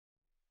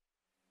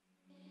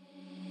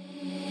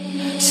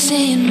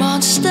seeing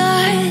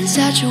monsters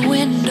at your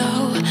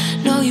window.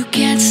 No, you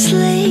can't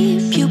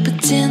sleep, you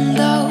pretend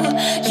though.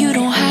 You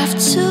don't have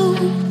to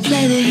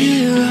play the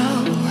hero,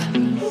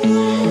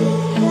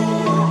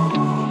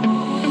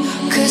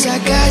 'cause I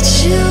got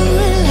you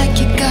like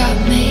you got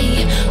me.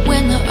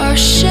 When the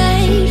earth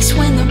shakes,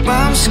 when the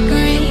bombs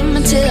scream,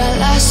 until our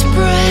last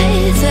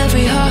breath,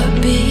 every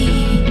heartbeat.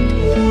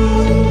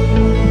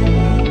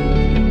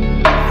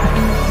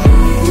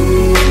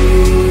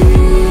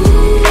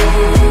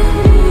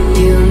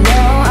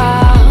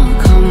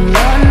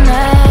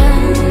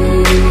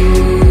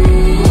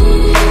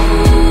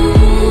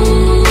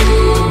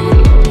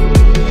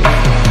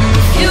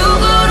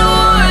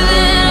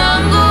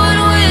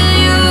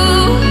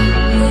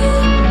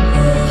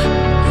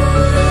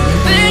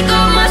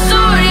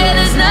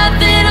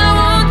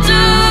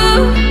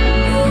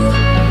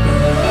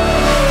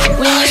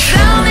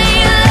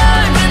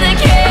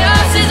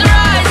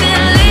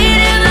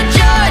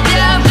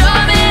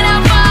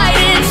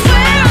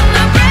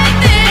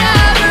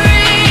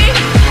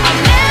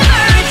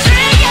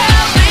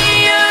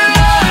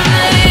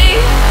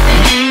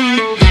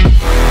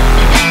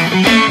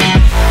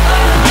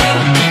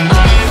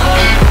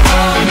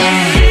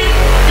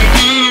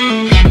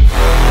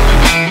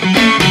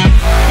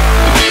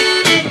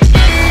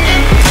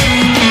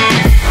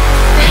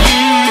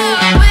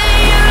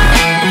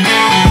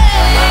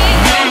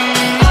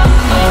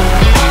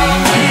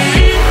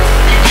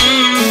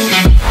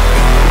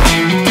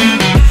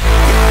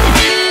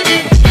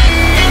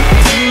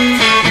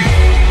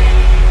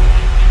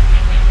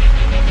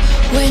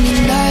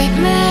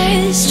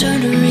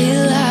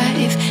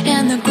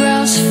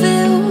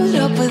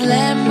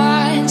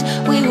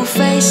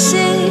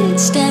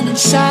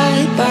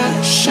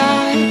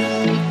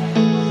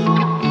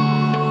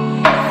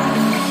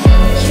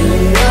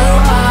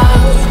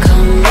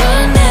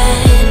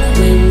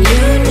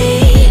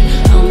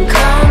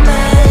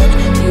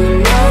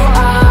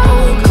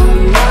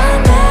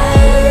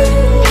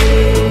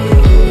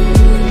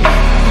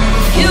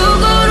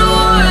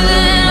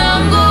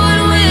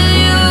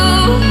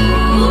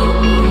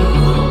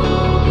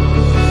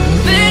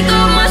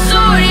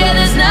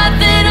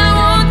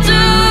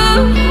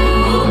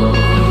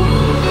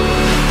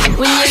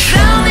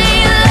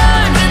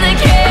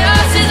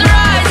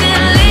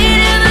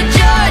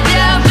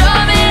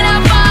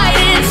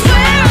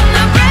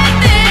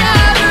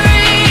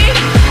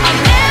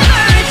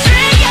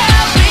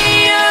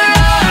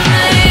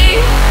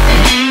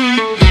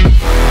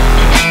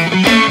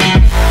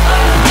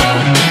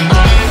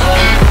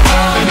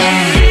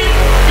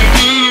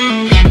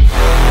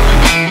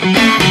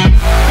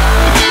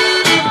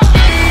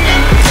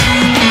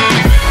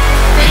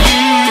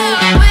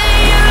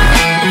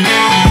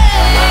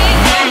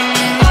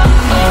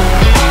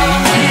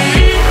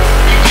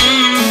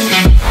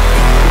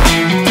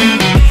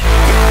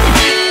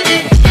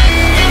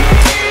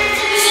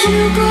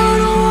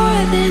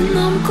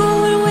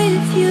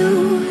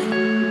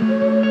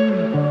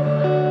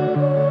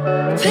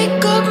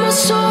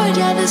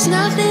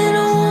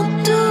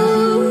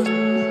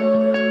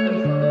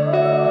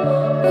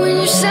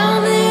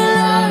 Sound the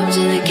alarms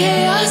and the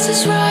chaos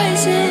is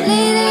rising.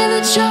 Leading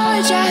the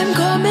charge, I'm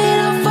coming.